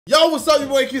Yo, what's up, your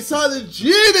boy KSI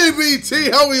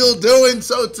Youtube? How are you all doing?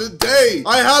 So today,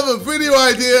 I have a video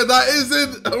idea that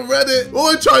isn't a Reddit.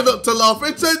 Oh, I try not to laugh.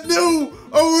 It's a new,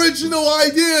 original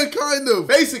idea, kind of.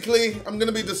 Basically, I'm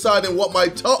gonna be deciding what my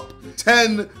top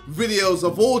 10 videos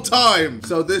of all time.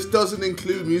 So this doesn't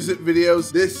include music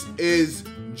videos. This is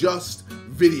just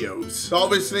videos. So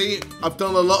obviously, I've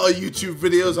done a lot of YouTube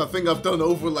videos. I think I've done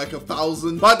over like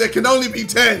 1,000, but there can only be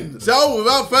 10. So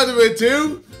without further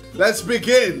ado, let's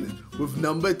begin with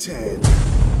number 10.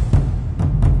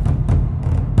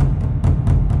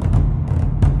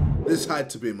 This had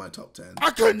to be in my top 10. I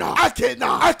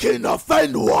cannot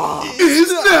find one.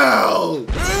 Is now.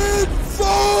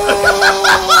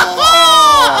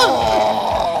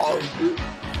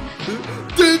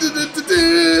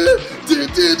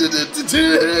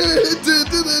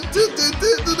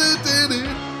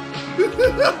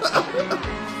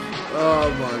 Oh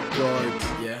my god.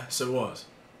 Yeah, so what?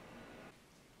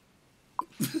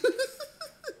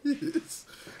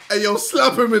 Hey, yo,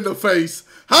 slap him in the face.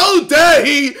 How dare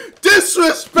he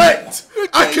disrespect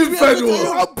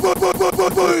Akinfenwa?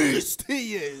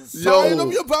 He is. Yo,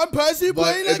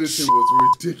 My editing was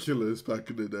ridiculous back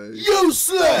in the day.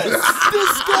 Useless.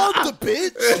 Discard the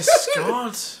bitch.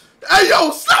 Discard? Hey,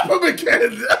 yo, slap him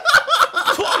again.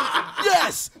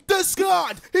 Yes,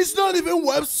 discard. He's not even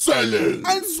worth selling.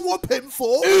 And swap him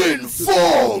for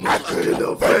Inform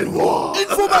Akinfenwa.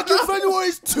 Inform Akinfenwa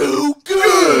is too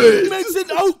good. He makes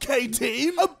an okay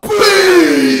team a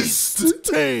Beast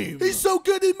team. He's so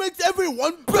good he makes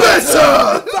everyone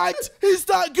better. In fact, he's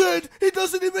that good he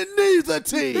doesn't even need the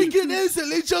team. He can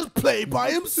easily just play by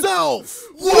himself.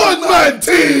 One-man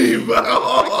team.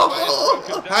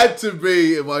 Had to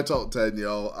be in my top 10,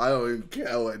 yo. I don't even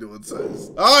care what anyone says.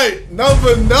 Alright,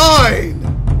 number 9.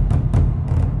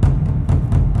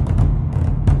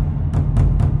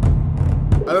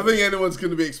 I don't think anyone's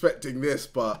going to be expecting this,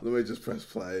 but let me just press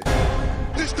play.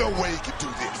 There's no way you can do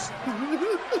this.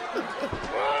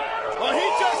 Well, he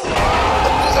just...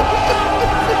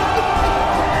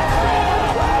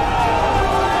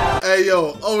 Hey,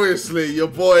 yo, obviously, your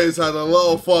boys had a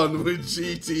lot of fun with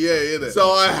GTA, innit? So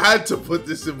I had to put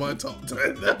this in my top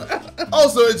 10.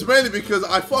 Also, it's mainly because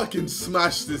I fucking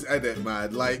smashed this edit,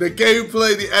 man. Like, the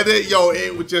gameplay, the edit, yo,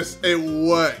 it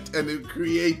worked. And it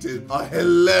created a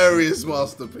hilarious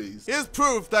masterpiece. Here's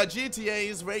proof that GTA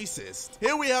is racist.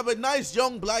 Here we have a nice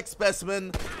young black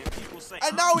specimen.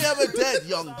 And now we have a dead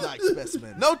young black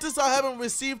specimen. Notice I haven't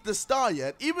received the star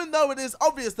yet, even though it is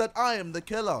obvious that I am the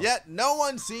killer. Yet no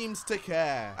one seems to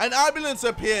care. An ambulance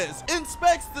appears,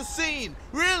 inspects the scene,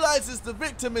 realizes the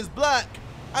victim is black,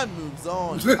 and moves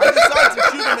on. I decide to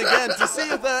shoot him again to see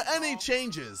if there are any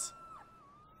changes.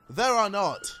 There are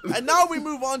not. And now we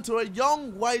move on to a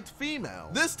young white female.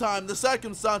 This time, the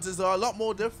circumstances are a lot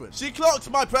more different. She clocks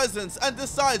my presence and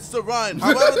decides to run.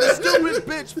 However, the stupid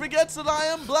bitch forgets that I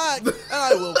am black, and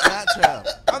I will catch her.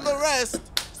 And the rest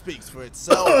speaks for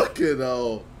itself. Fucking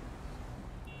hell.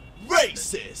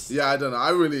 Racist. Yeah, I don't know.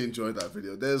 I really enjoyed that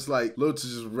video. There's like loads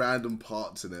of just random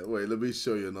parts in it. Wait, let me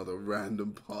show you another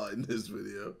random part in this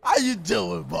video. How you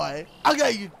doing, boy?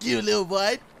 Okay, you cute little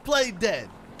boy. Play dead.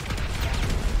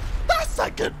 That's a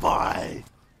good boy.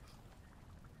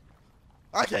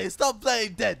 Okay, stop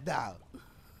playing dead now.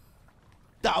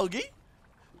 Doggy?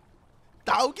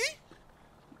 Doggy?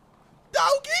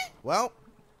 Doggy? Well,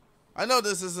 I know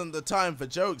this isn't the time for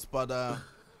jokes, but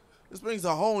this brings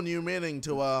a whole new meaning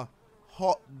to a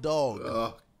hot dog.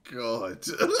 Oh, God.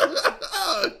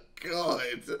 Oh, God.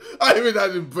 I even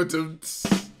had to put him.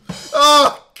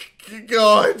 Oh,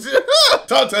 God.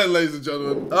 Top 10, ladies and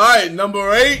gentlemen. All right,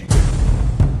 number 8.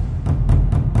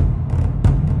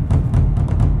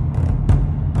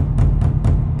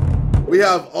 We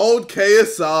have old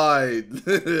KSI.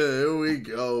 Here we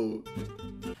go.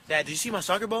 Dad, did you see my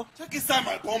soccer ball? Check inside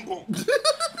my bum bum.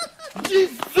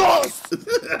 Jesus! Do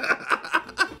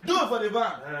it for the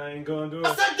van. I ain't gonna do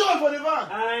I it. said do it for the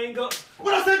van. I ain't gonna...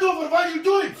 When I said do it for the van, you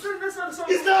do it. That's not a song.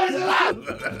 It's not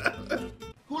allowed.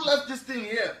 Who left this thing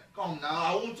here? Come now,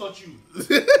 I won't touch you.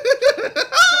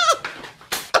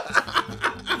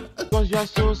 Cause you're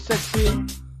so sexy,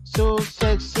 so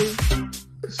sexy,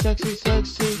 sexy,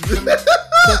 sexy,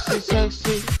 sexy,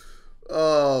 sexy.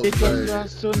 Oh, Because man. you're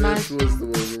so This nice. was the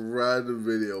most random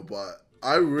video, but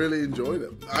I really enjoyed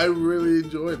it. I really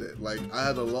enjoyed it. Like, I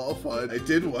had a lot of fun. I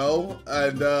did well.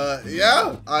 And,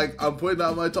 yeah, I'm putting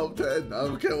that in my top 10. I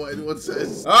don't care what anyone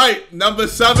says. All right, number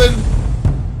 7.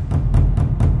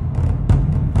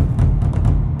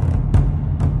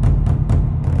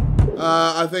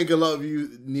 I think a lot of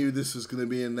you knew this was going to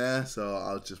be in there, so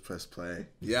I'll just press play.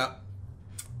 Yep.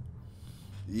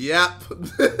 Yep.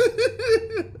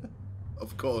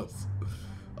 Of course.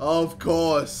 Of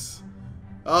course.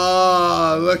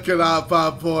 Ah, look at that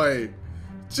bad boy.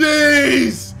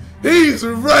 Jeez! He's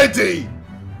ready!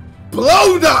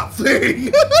 Blow that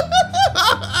thing!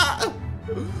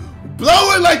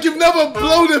 Blow it like you've never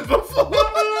blown it before!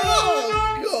 Oh,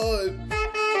 God.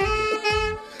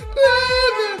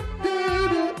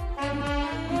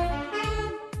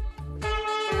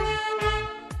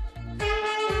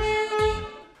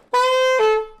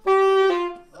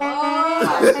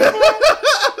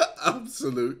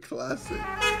 Absolute classic.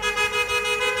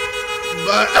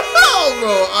 But, oh,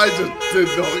 bro, I just did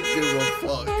not give a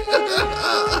fuck.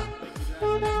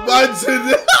 Man,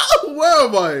 where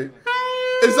am I?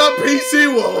 Is that PC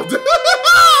World?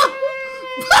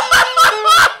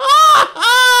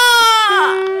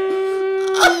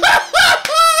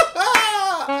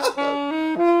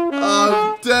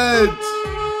 I'm dead.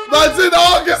 That's in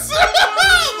August.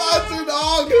 That's in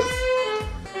August.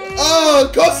 Oh,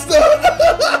 Costa.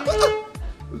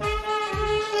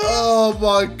 Oh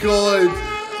my God,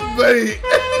 mate.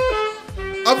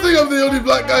 I think I'm the only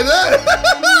black guy there.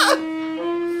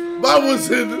 Man was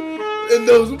in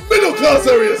those middle class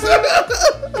areas.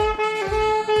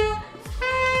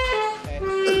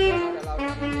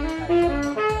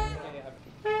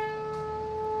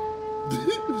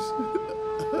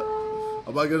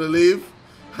 Am I gonna leave?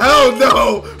 Hell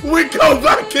no! We go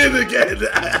back in again!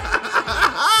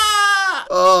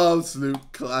 Oh, absolute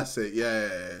classic. Yeah,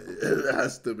 it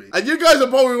has to be. And you guys are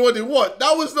probably wondering, what?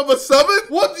 That was number 7?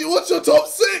 What's your top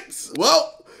 6?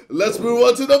 Well, let's move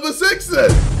on to number 6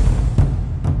 then.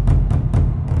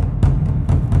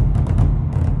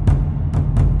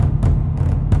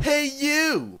 Hey,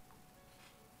 you!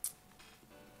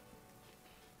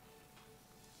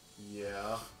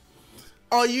 Yeah.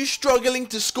 Are you struggling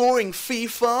to score in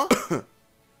FIFA?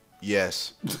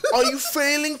 Yes. Are you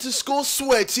failing to score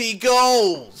sweaty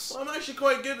goals? I'm actually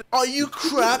quite good. Are you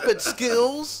crap at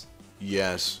skills?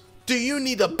 Yes. Do you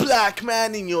need a black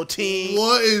man in your team?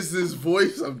 What is this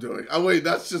voice I'm doing? Oh wait,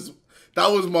 that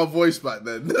was my voice back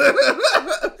then.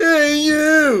 Hey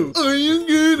you! Are you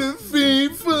good at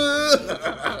FIFA?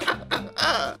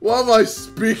 Why am I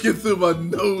speaking through my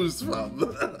nose,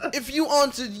 fam? If you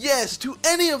answered yes to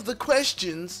any of the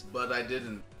questions, But I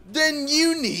didn't. then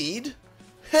you need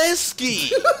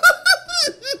Heskey.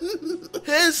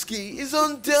 Heskey is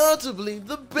undoubtedly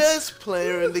the best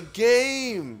player in the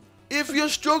game. If you're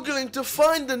struggling to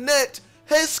find the net,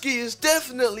 Heskey is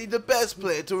definitely the best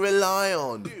player to rely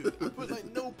on. Dude, I put like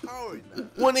no power in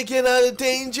that. Want to get out of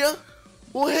danger?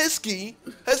 Well, Heskey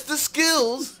has the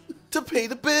skills to pay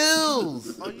the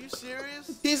bills. Are you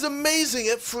serious? He's amazing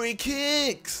at free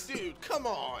kicks. Dude, come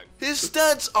on. His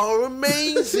stats are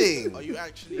amazing. Are you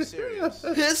actually serious?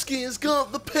 Heskey has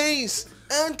got the pace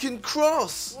and can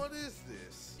cross. What is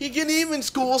this? He can even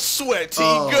score sweaty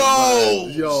Man.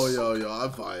 goals. Yo, I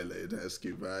violated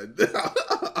Heskey, man.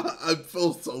 I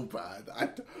feel so bad.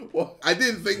 I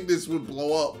didn't think this would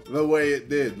blow up the way it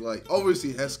did. Like,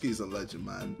 obviously, Heskey's a legend,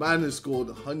 man. Man has scored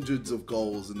hundreds of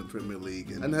goals in the Premier League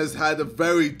and has had a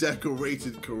very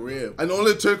decorated career. And all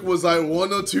it took was like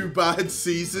 1 or 2 bad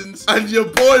seasons, and your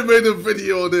boy made a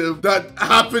video on him that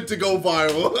happened to go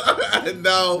viral. And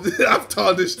now I've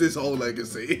tarnished his whole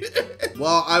legacy.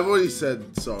 Well, I've already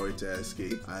said sorry to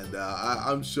Heskey, and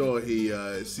I'm sure he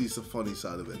sees the funny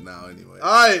side of it now anyway.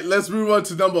 Alright, let's move on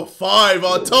to number 5.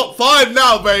 Our top 5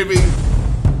 now, baby!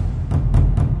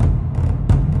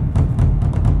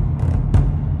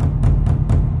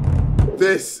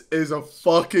 This is a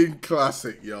fucking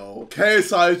classic, yo.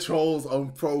 KSI Trolls on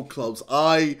Pro Clubs.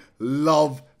 I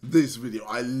love this video.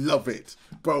 I love it.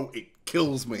 Bro, it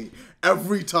kills me.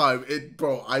 Every time,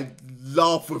 bro, I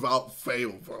laugh without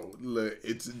fail, bro. Look,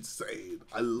 it's insane.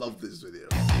 I love this video.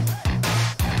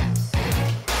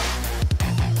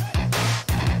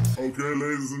 Okay,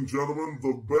 ladies and gentlemen,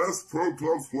 the best Pro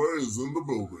Clubs players in the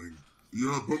building. You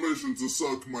have permission to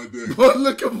suck my dick. But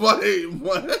look at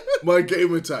my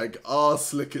gamer tag.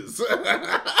 Slickers.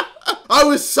 I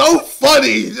was so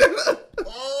funny.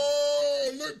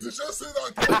 Oh, look, did you see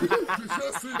that goal? Did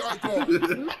you see that goal?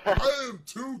 I am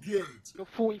too good. You're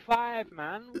 45,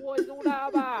 man. What is all that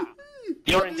about?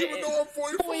 You're in even though I'm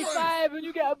 45. 45 and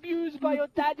you get abused by your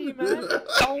daddy, man.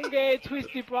 Don't get it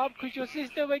twisted, bruv, because your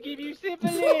sister will give you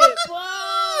syphilis.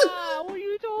 Wow, what are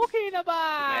you talking about?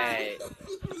 I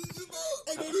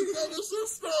don't even have a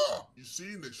sister. You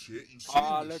seen this shit? You seen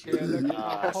Oh, this look shit? at it, look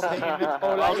at it. Pop it in the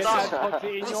goal like your dad popped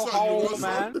it in your hole,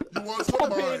 man. You want Pop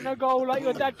some it in the mine? goal like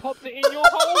your dad popped it in your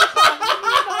hole, son.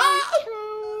 You know it's true.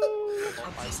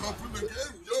 It's happening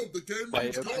again. Yo, the game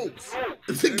needs goals.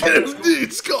 The game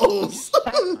needs goals.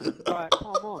 Right,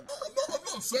 come on. I'm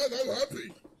not saying I'm happy.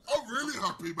 I'm really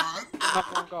happy, man. Come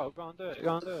on, go and do it.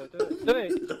 Go and do it.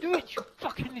 Do it, you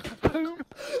fucking little poon.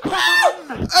 Come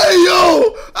on. Hey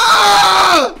yo!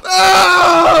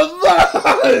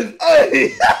 Man!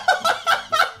 Hey!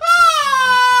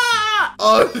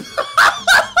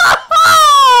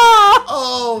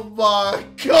 Oh my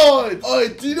god! Oh,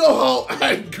 do you know how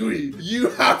angry you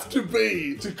have to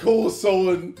be to call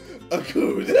someone a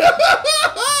coon?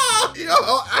 You know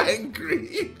how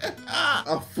angry?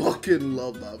 I fucking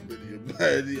love that video,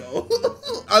 man, yo.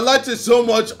 I liked it so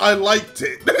much, I liked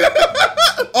it.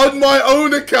 On my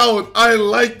own account, I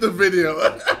liked the video.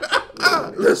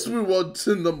 Let's move on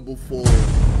to number 4.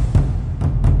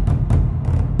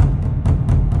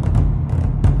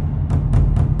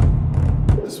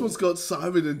 This one's got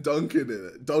Simon and Duncan in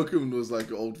it. Duncan was like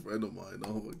an old friend of mine.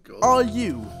 Oh my god. Are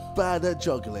you bad at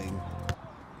juggling?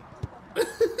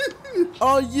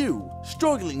 Are you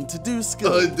struggling to do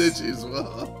skills? Oh, did you as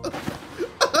well?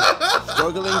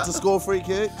 Struggling to score free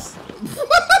kicks?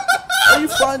 Are you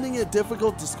finding it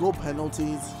difficult to score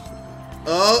penalties?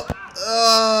 Oh,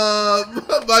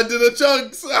 man did a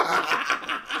chunks. Well,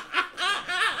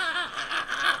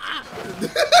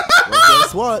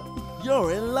 guess what?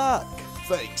 You're in luck.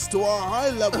 Thanks to our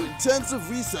high-level intensive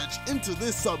research into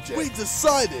this subject, we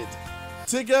decided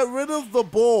to get rid of the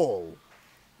ball.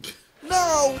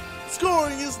 Now,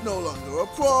 scoring is no longer a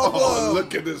problem. Oh,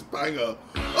 look at this banger.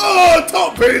 Oh,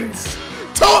 top pins.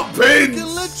 Top pins. You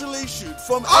can literally shoot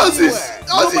from How's he anywhere.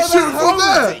 shooting from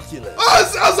there? Ridiculous.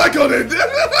 How's that got in?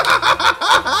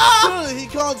 Surely he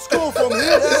can't score from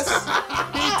here. Yes,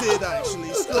 he did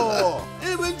actually score.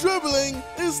 Even dribbling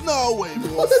is now way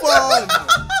more fun.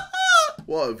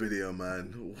 What a video,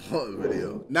 man. What a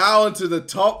video. Now onto the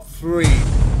top 3.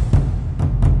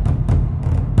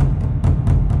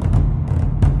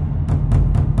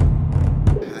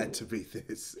 It had to be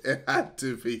this. It had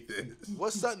to be this.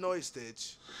 What's that noise,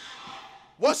 Stitch?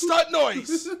 What's that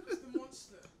noise?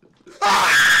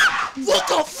 What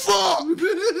the fuck?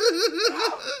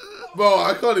 Bro,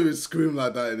 I can't even scream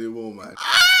like that anymore, man.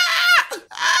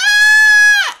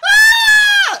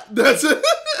 That's it.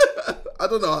 I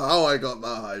don't know how I got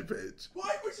that high pitch.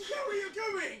 Why would you get where you're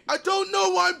going? I don't know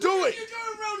what I'm doing. You're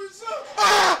going round in circles.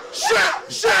 Ah! Shit!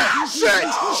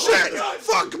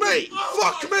 Fuck me!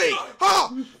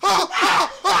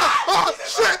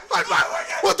 Shit!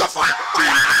 What the fuck?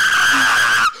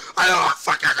 I don't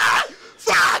fucking know.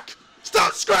 Fuck!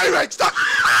 Stop screaming! Stop!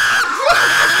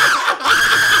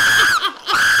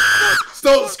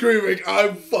 Stop screaming!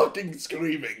 I'm fucking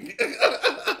screaming.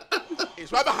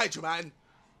 It's right behind you, man.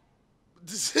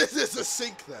 There's a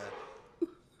sink there.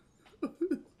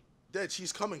 Dad,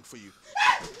 she's coming for you.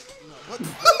 No, what?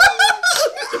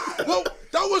 Well,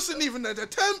 that wasn't even an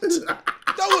attempt.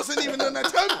 That wasn't even an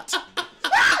attempt.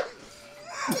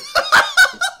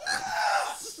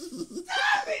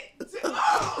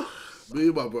 Me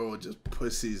and my bro are just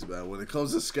pussies, man. When it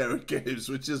comes to scary games,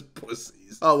 we're just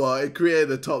pussies. Oh well, it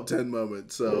created a top 10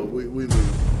 moment, so we move.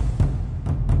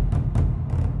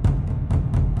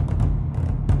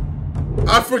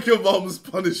 African Mom's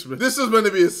Punishment. This was meant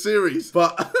to be a series,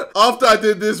 but after I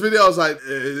did this video, I was like,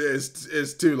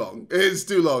 it's too long. It's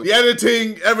too long. The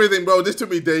editing, everything, bro, this took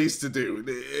me days to do.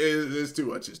 It's too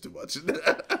much, it's too much.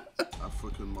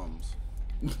 African moms.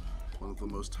 One of the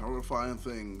most terrifying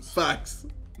things Facts.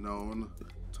 known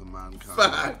to mankind.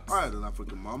 Facts. I had an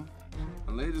African mom.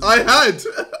 And ladies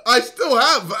I still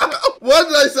have. What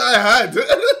did I say I had?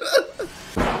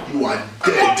 You are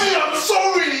dead. I'm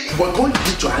sorry. We're going to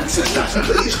get your ancestors,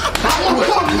 please.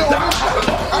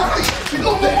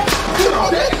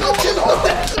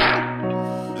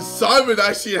 Simon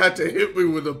actually had to hit me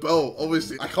with a belt.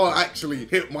 Obviously, I can't actually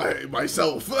hit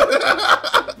myself.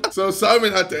 So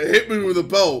Simon had to hit me with a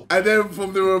belt. And then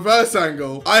from the reverse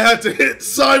angle, I had to hit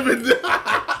Simon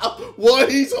while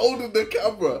he's holding the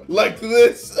camera. Like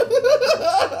this.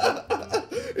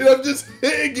 And I'm just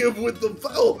hitting him with the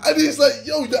belt. And he's like,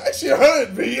 yo, that actually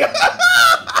hurt me.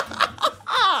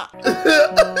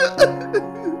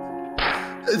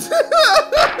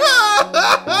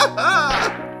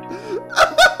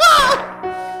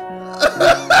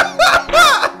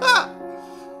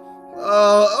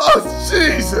 Oh,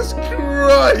 Jesus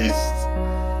Christ!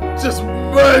 Just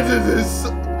murdered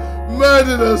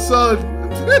her son.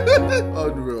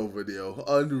 Unreal video,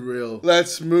 unreal.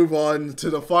 Let's move on to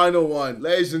the final one.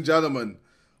 Ladies and gentlemen,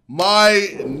 my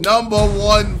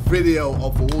 #1 video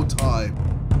of all time.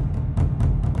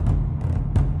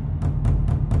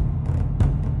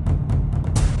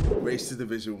 Race to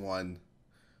Division 1,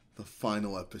 the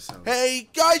final episode. Hey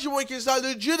guys, you're KSI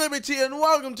Youtube and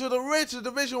welcome to the race of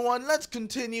Division 1. Let's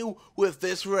continue with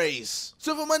this race.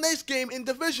 So for my next game in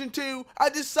Division 2, I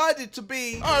decided to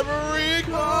be Ivory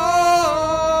Coast.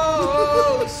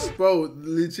 Bro,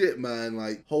 legit, man,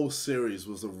 like, whole series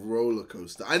was a roller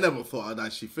coaster. I never thought I'd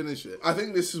actually finish it. I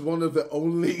think this is one of the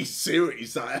only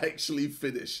series that I actually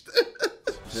finished.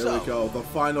 Here we go, the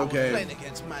final game. Playing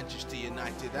against Manchester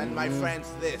United, and my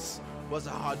friends, this was a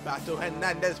hard battle.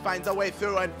 Hernandez finds a way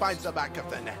through and finds the back of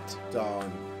the net. Darn.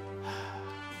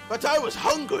 But I was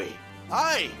hungry.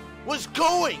 I was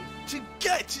going to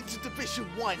get into Division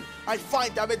 1. I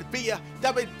find David Villa.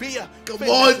 Come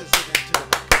on!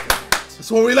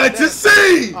 That's what we like to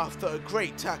see! After a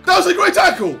great tackle. That was a great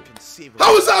tackle!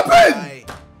 How was that pen? I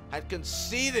had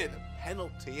conceded a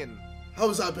penalty and... How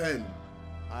was that pen?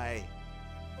 I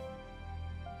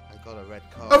got a red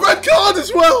card. A red card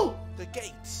as well! The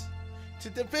gates to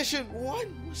Division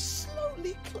 1 was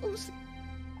slowly closing.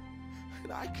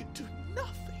 And I could do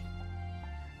nothing.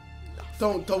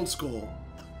 Don't score.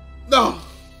 No!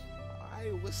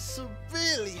 I was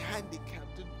severely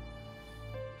handicapped and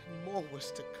more was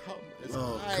to come.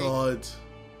 Oh, God.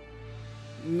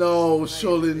 No,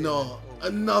 surely not.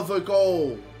 Another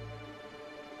goal.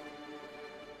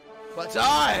 But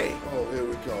Oh, here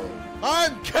we go.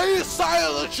 I'm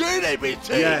KSI Youtube.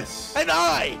 Yes. And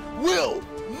I will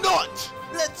not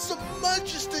let some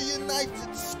Manchester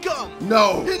United scum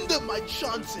hinder my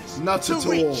chances Not to at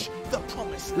reach all. the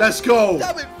promised land. Let's go.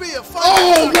 David Villa,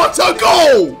 Oh, what a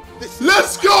goal!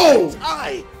 Let's go!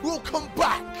 I will come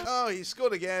back. Oh, he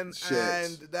scored again. Shit.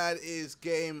 And that is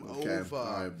game over. All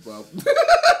right, well.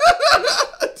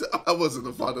 That wasn't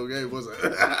the final game, was it?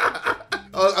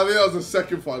 I mean, that was the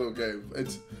second final game.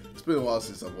 It's been a while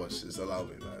since I've watched this. Allow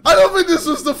me, man. I don't think this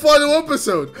was the final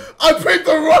episode. I picked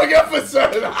the wrong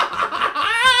episode.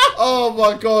 Oh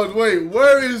my God! Wait,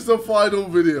 where is the final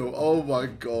video? Oh my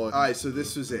God! All right, so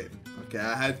this was it. Okay,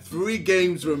 I had 3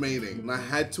 games remaining, and I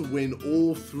had to win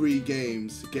all 3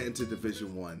 games to get into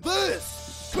Division 1.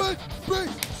 This could be it.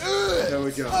 There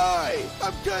we go. I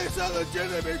am KSI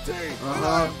Youtube, and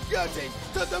I'm getting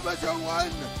to Division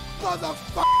 1,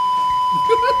 motherfucker.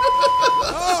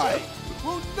 I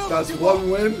will never That's give 1 up.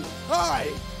 win.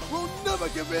 I will never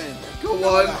give in. Come No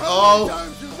on. matter how Oh, many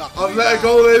times you knock I've me let it down,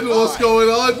 go in. What's I going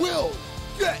on? will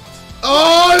get.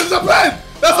 Oh, there's a pen.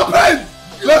 That's a pen.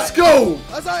 Let's go.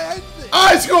 As I end this.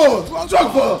 I score.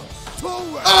 Drogba.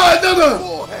 Torres. Ah, another.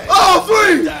 Forehead. Oh,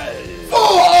 3. 4.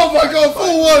 Oh my God,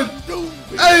 4-1. Doom.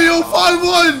 Hey, you're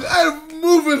 5-1. Hey,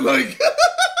 moving like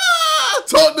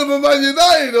Tottenham and Man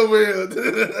United over here.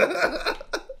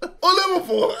 Or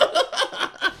Liverpool.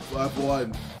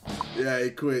 5-1. Yeah, he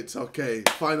quits. Okay,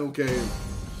 final game.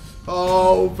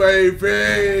 Oh,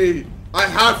 baby. I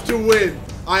have to win.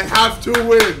 I have to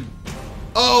win.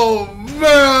 Oh,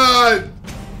 man.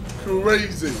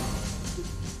 Crazy.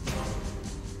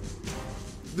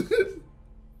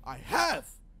 I have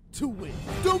to win.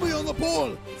 Doomie on the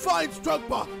ball. Finds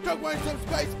Drogba. Drogba in some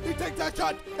space. He takes that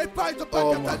shot. It finds the back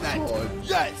of the net. God.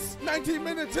 Yes. 19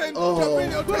 minutes in. Oh,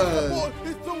 Fabinho takes the man. ball.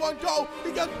 It's the 1 goal.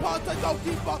 He gets past the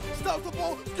goalkeeper. Stops the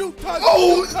ball. U-turn.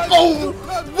 Oh, U-turn, oh,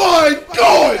 U-turn. my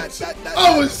God. Net. I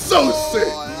was so sick,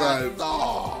 man.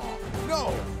 No.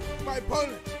 My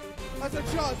opponent has a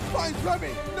chance. Finds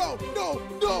Remy. No. Oh,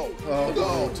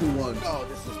 No. 2-1. No,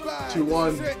 this is bad.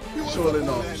 2-1. This is it. He wants Surely the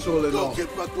ball not, in. surely not.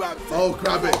 Goalkeeper grabs it. Oh,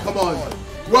 grab it. Come on.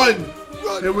 Run.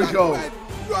 Run, Here we my go. friend.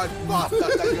 Run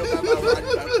faster than you've ever run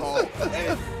before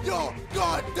in your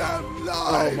goddamn life.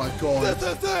 Oh my God. This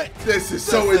is it. This is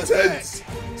so This is intense. it.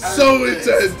 So End this.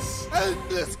 intense. End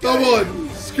this Come game. on.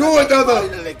 Score another.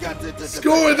 Finally get into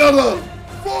Score the another.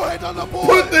 forehead on the ball.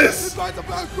 Put this Invite the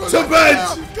black crew. to bed.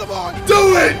 Come on.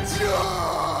 Do it.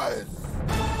 Yes.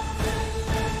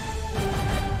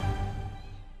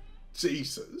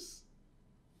 Jesus.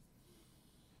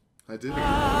 I did it. I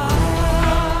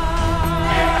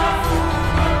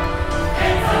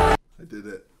did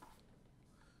it.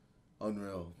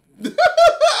 Unreal.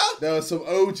 There are some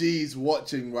OGs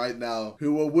watching right now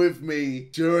who were with me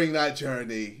during that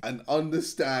journey and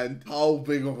understand how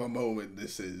big of a moment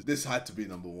this is. This had to be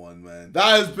 #1, man.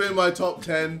 That has been my top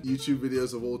 10 YouTube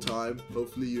videos of all time.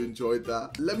 Hopefully you enjoyed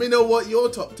that. Let me know what your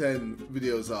top 10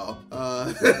 videos are.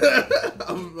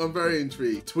 I'm very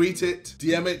intrigued. Tweet it,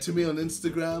 DM it to me on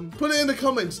Instagram. Put it in the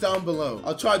comments down below.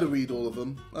 I'll try to read all of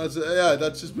them. Yeah,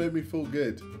 that just made me feel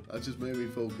good. That just made me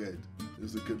feel good. It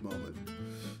was a good moment.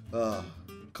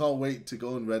 Can't wait to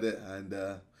go on Reddit and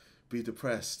be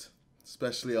depressed,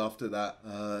 especially after that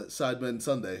Sidemen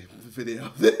Sunday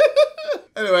video.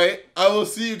 Anyway, I will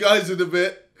see you guys in a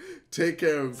bit. Take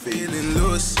care of feeling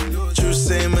loose. True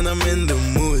same and I'm in the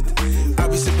mood. I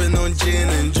be sipping on gin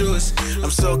and juice.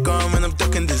 I'm so calm and I'm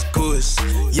ducking this goose.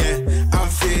 Yeah, I'm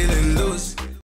feeling loose.